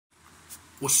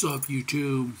What's up,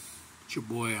 YouTube? It's your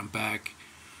boy. I'm back.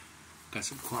 Got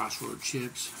some Crossroads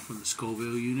chips from the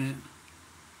Scoville unit.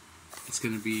 It's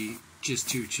going to be just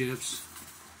 2 chips.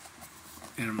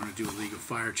 And I'm going to do a League of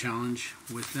Fire challenge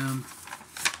with them.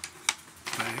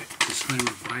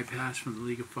 Disclaimer bypass from the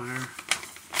League of Fire.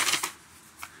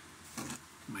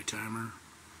 My timer.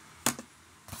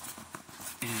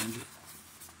 And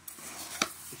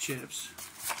the chips.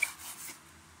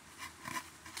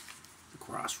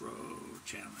 Crossroads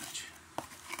challenge.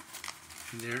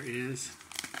 And there is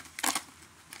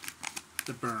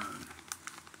the burn.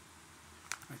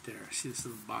 Right there. See this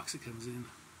little box that comes in?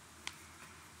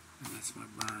 And that's my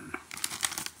burn.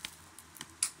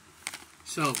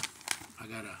 So, I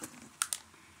gotta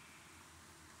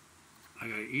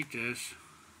eat this.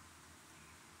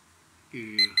 Give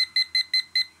you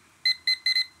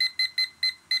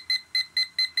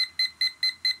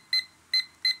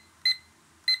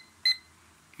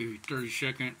Give you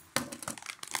 30-second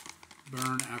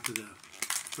burn after the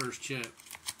first chip.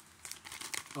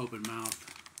 Open mouth.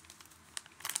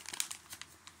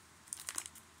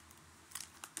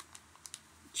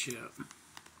 Chip.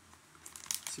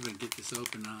 Let's see if I can get this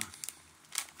open now.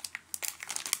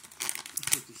 Let's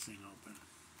get this thing open.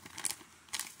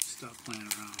 Stop playing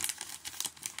around.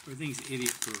 Everything's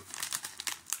idiot proof.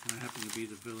 I happen to be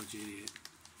the village idiot.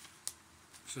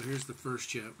 So here's the first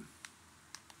chip.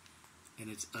 And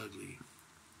it's ugly.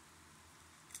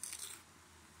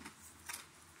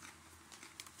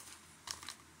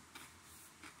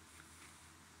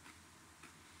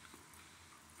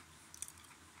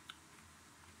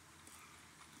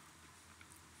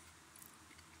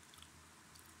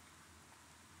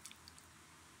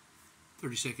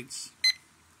 "30 seconds.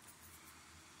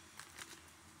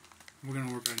 We're going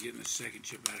to work on getting the second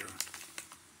chip better.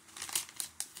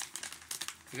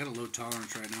 I got a low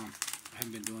tolerance right now. I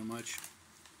haven't been doing much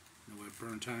in the way of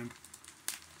burn time,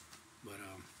 but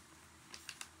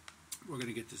we're going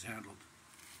to get this handled.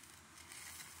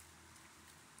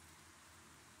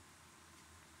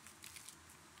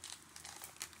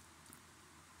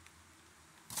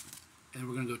 And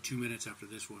we're going to go 2 minutes after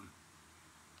this one.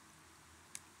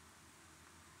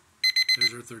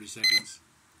 There's our 30 seconds.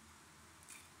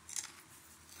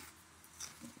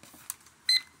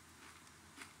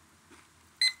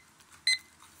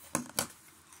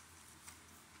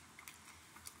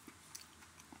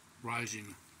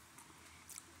 Rising.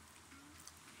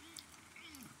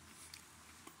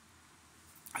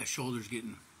 My shoulder's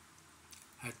getting.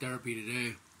 Had therapy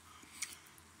today.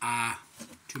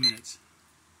 2 minutes.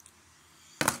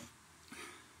 I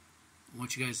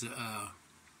want you guys to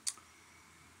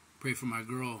pray for my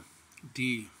girl,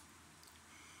 Dee.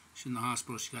 She's in the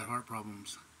hospital. She got heart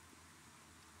problems.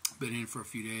 Been in for a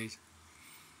few days.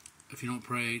 If you don't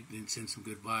pray, then send some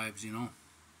good vibes, you know.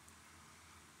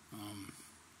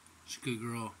 She's a good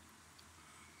girl,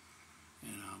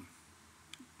 and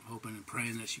hoping and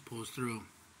praying that she pulls through.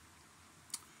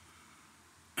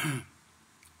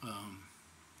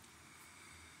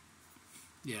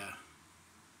 Yeah.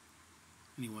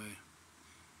 Anyway,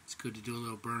 it's good to do a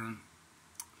little burn,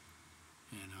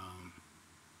 and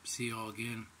see y'all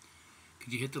again.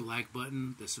 Could you hit the like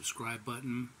button, the subscribe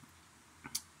button,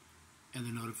 and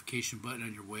the notification button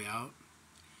on your way out?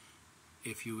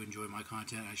 If you enjoy my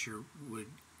content, I sure would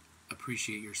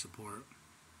appreciate your support.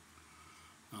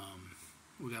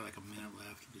 We got like a minute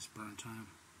left of this burn time.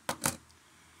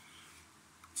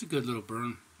 It's a good little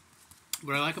burn.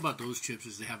 What I like about those chips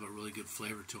is they have a really good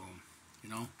flavor to them, you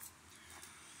know.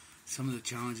 Some of the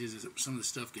challenges is some of the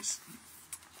stuff gets,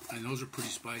 and those are pretty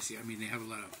spicy. I mean, they have a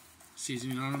lot of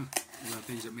seasoning on them, a lot of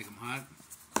things that make them hot.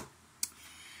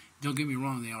 Don't get me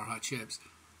wrong, they are hot chips,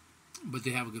 but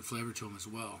they have a good flavor to them as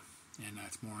well, and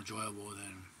that's more enjoyable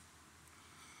than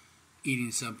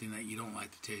eating something that you don't like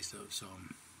the taste of. So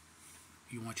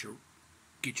you want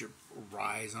get your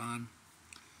rise on,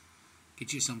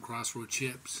 get you some Crossroads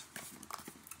chips.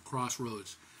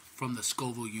 Crossroads from the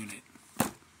Scoville unit.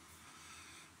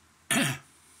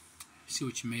 See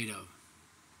what you're made of.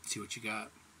 See what you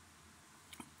got.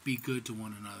 Be good to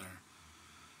one another.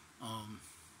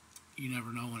 You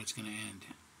never know when it's going to end.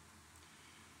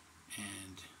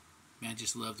 And man,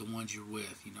 just love the ones you're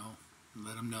with, you know. And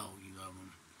let them know you love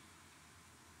them.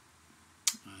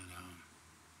 And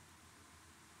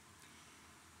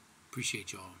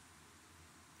appreciate y'all.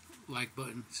 Like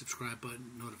button, subscribe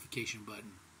button, notification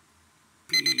button.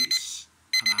 Peace.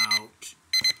 I'm out.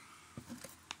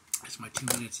 As my 2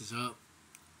 minutes is up,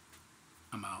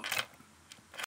 I'm out.